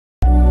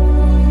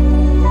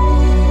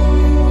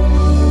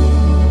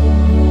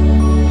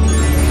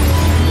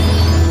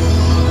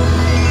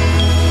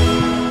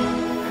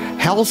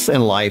health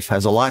in life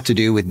has a lot to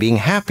do with being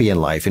happy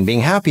in life, and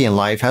being happy in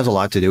life has a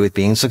lot to do with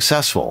being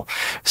successful.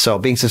 So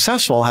being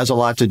successful has a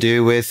lot to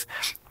do with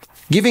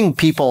giving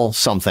people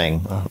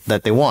something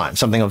that they want,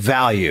 something of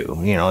value,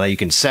 you know, that you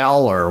can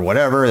sell or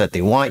whatever that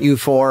they want you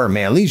for, or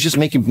may at least just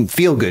make you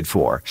feel good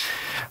for.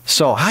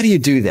 So how do you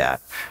do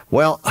that?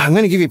 Well, I'm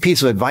going to give you a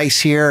piece of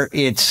advice here.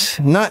 It's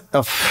not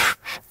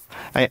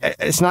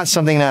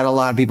something that a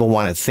lot of people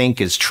want to think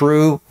is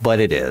true,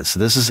 but it is.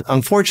 This is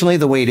unfortunately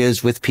the way it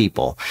is with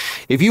people.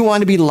 If you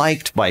want to be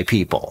liked by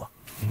people,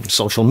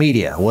 social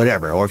media,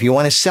 whatever, or if you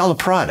want to sell a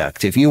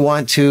product, if you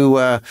want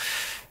to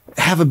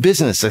have a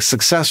business that's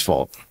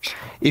successful,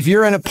 if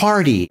you're in a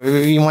party,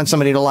 you want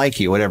somebody to like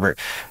you, whatever,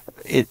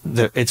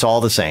 it's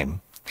all the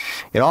same.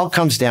 It all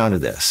comes down to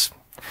this.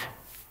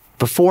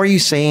 Before you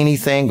say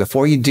anything,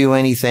 before you do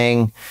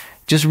anything,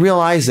 just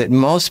realize that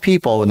most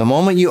people, the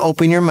moment you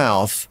open your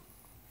mouth,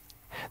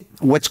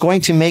 what's going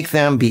to make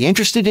them be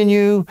interested in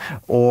you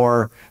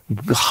or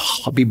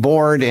be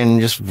bored and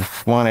just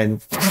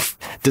want to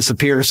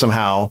disappear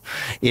somehow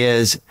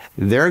is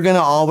they're going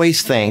to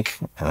always think,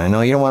 and I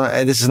know you don't want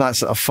to, this is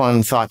not a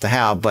fun thought to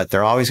have, but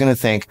they're always going to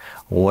think,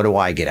 what do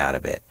I get out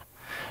of it?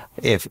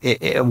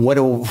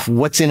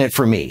 What's in it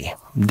for me?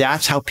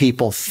 That's how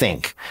people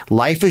think.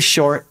 Life is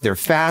short. They're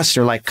fast.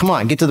 They're like, come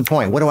on, get to the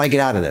point. What do I get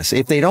out of this?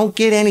 If they don't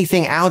get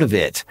anything out of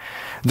it,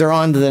 they're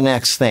on to the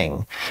next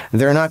thing.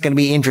 They're not going to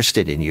be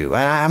interested in you.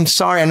 And I'm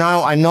sorry.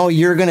 I know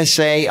you're going to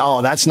say,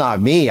 oh, that's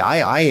not me.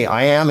 I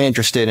am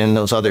interested in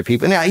those other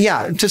people. Now,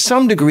 yeah, to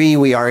some degree,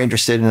 we are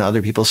interested in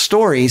other people's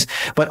stories,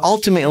 but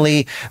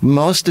ultimately,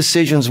 most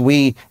decisions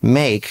we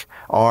make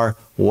are,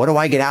 what do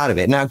I get out of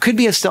it? Now, it could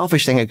be a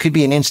selfish thing. It could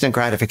be an instant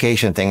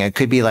gratification thing. It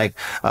could be like,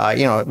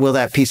 will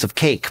that piece of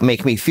cake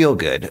make me feel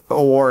good?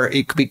 Or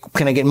it could be,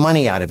 can I get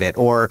money out of it?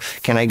 Or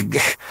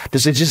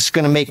is it just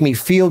going to make me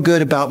feel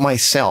good about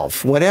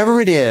myself?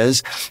 Whatever it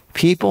is,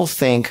 people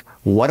think,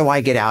 what do I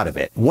get out of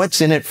it?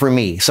 What's in it for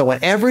me? So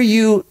whenever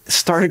you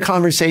start a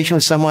conversation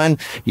with someone,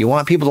 you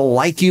want people to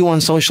like you on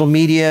social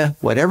media,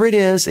 whatever it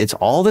is, it's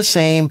all the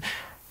same.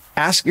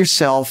 Ask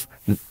yourself,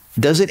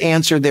 does it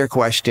answer their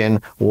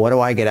question? What do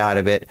I get out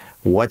of it?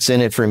 What's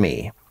in it for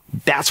me?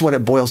 That's what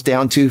it boils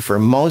down to for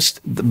most.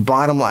 The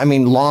bottom line, I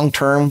mean, long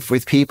term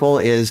with people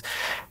is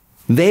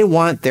they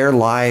want their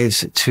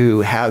lives to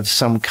have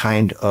some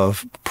kind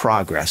of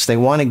progress. They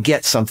want to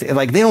get something,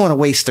 like they don't want to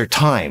waste their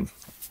time.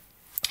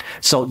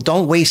 So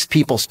don't waste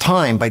people's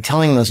time by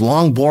telling this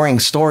long, boring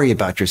story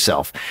about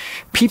yourself.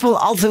 People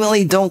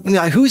ultimately don't,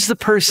 who's the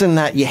person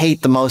that you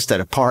hate the most at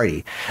a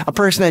party? A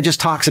person that just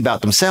talks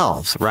about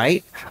themselves,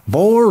 right?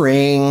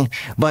 Boring.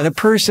 But a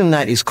person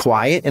that is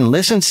quiet and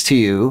listens to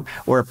you,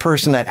 or a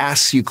person that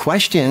asks you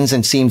questions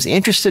and seems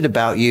interested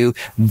about you,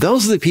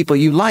 those are the people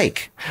you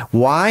like.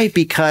 Why?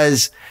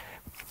 Because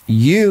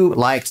you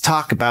like to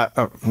talk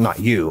about, not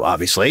you,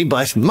 obviously,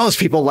 but most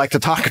people like to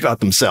talk about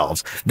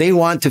themselves. They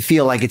want to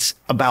feel like it's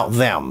about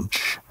them.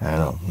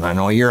 I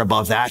know you're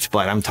above that,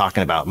 but I'm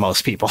talking about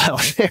most people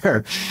out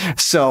there.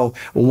 So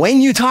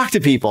when you talk to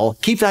people,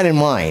 keep that in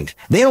mind.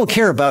 They don't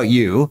care about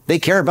you. They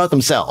care about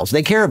themselves.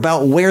 They care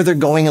about where they're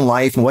going in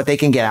life and what they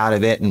can get out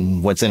of it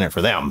and what's in it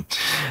for them.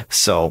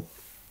 So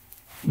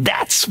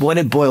that's what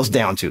it boils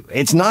down to.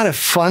 It's not a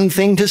fun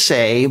thing to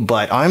say,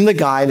 but I'm the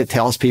guy that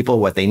tells people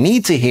what they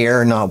need to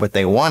hear, not what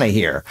they want to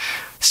hear.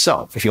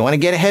 So if you want to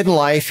get ahead in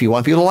life, you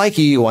want people to like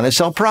you, you want to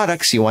sell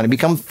products, you want to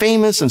become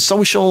famous and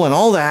social and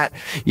all that,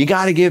 you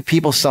got to give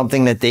people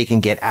something that they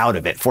can get out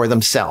of it for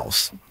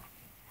themselves.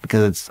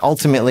 Because it's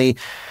ultimately,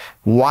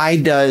 why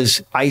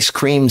does ice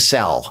cream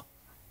sell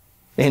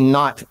and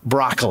not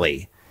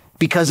broccoli?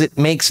 Because it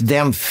makes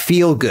them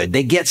feel good.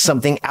 They get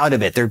something out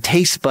of it. Their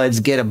taste buds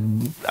get a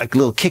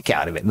little kick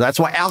out of it. That's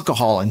why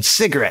alcohol and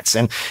cigarettes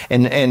and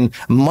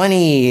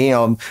money,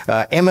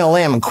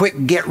 MLM and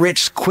quick get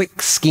rich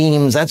quick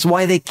schemes. That's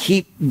why they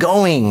keep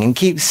going and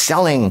keep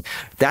selling.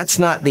 That's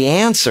not the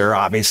answer,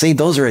 obviously.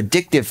 Those are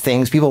addictive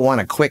things. People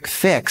want a quick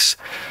fix.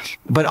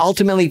 But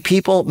ultimately,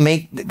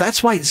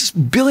 that's why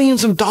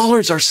billions of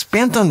dollars are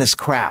spent on this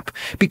crap,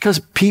 because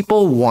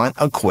people want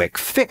a quick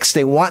fix.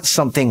 They want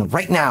something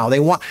right now. They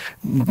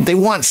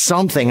want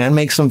something that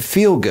makes them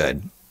feel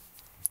good.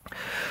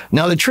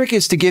 Now, the trick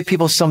is to give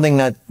people something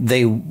that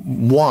they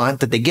want,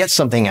 that they get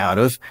something out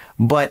of,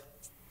 but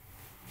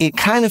it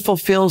kind of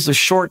fulfills the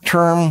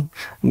short-term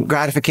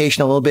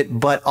gratification a little bit,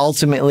 but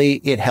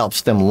ultimately it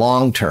helps them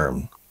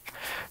long-term.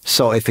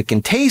 So if it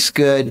can taste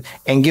good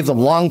and give them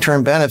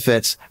long-term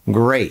benefits,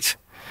 great.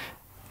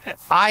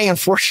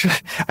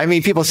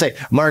 People say,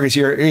 Marcus,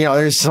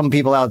 there's some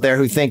people out there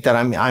who think that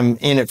I'm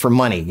in it for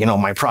money,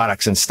 my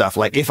products and stuff.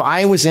 Like, if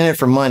I was in it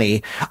for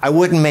money, I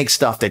wouldn't make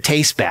stuff that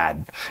tastes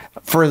bad.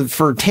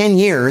 For 10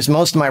 years,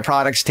 most of my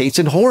products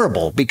tasted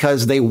horrible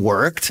because they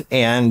worked.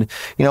 And,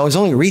 it was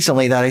only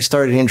recently that I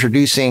started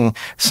introducing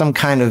some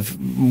kind of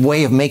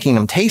way of making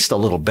them taste a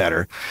little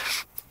better.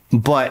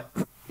 But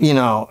you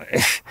know,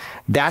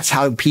 that's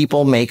how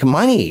people make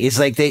money. It's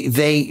like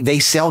they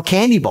sell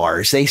candy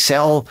bars. They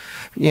sell,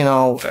 you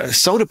know,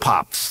 soda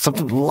pop,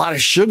 something, a lot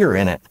of sugar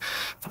in it.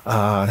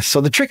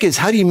 So the trick is,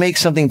 how do you make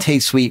something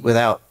taste sweet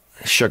without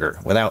sugar,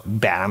 without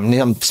bad? I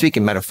mean, I'm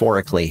speaking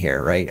metaphorically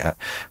here, right?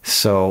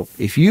 So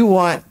if you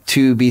want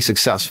to be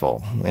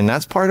successful, and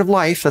that's part of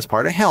life, that's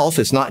part of health.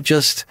 It's not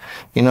just,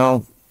 you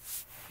know,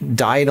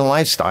 diet and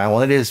lifestyle.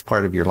 Well, it is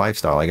part of your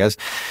lifestyle, I guess.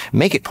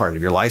 Make it part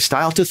of your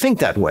lifestyle to think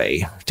that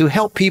way, to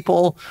help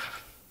people.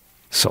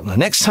 So the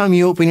next time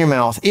you open your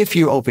mouth, if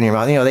you open your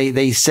mouth, you know,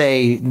 they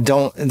say,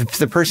 don't,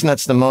 the person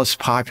that's the most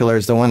popular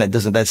is the one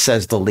that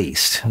says the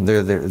least. Be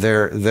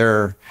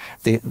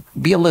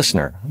a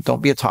listener.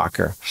 Don't be a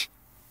talker.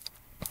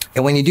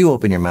 And when you do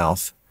open your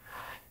mouth,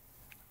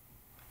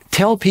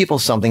 tell people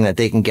something that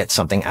they can get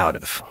something out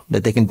of,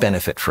 that they can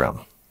benefit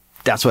from.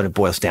 That's what it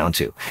boils down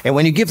to. And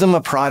when you give them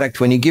a product,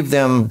 when you give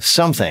them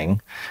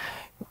something,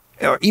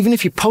 or even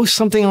if you post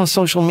something on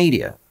social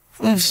media,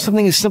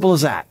 something as simple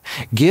as that,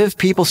 give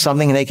people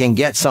something they can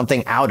get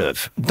something out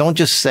of. Don't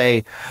just say,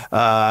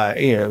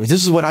 you know,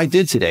 this is what I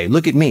did today.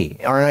 Look at me.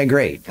 Aren't I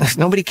great?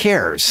 Nobody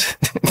cares.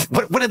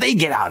 What do they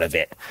get out of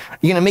it?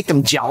 You're going to make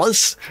them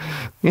jealous?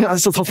 You know,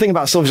 that's the whole thing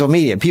about social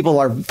media. People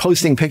are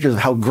posting pictures of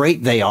how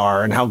great they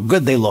are and how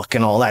good they look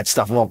and all that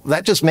stuff. Well,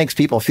 that just makes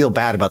people feel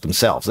bad about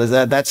themselves.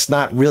 That's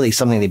not really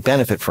something they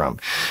benefit from.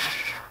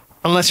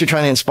 Unless you're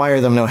trying to inspire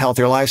them to a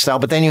healthier lifestyle,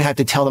 but then you have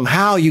to tell them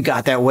how you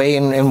got that way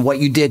and what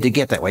you did to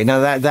get that way.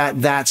 Now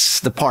that's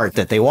the part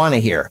that they want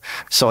to hear.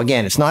 So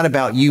again, it's not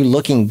about you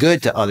looking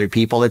good to other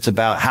people. It's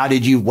about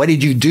what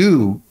did you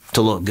do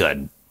to look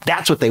good?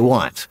 That's what they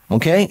want.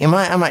 Okay. Am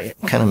I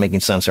kind of making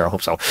sense there? I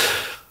hope so.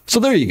 So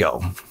there you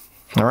go.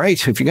 All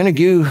right. If you're going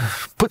to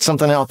put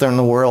something out there in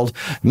the world,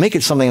 make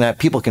it something that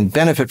people can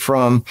benefit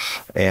from.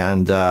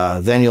 And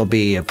then you'll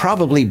be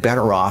probably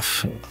better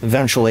off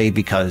eventually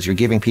because you're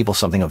giving people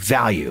something of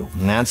value.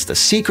 And that's the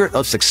secret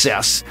of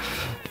success.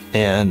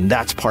 And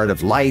that's part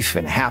of life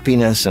and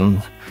happiness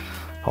and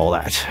all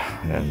that.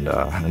 And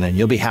then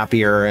you'll be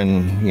happier.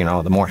 And, you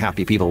know, the more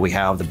happy people we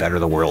have, the better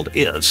the world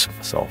is.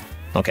 So,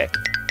 okay,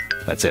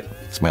 that's it.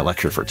 It's my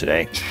lecture for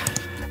today.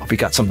 Hope you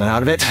got something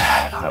out of it.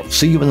 I will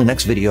see you in the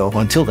next video.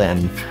 Until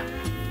then,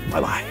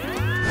 bye-bye.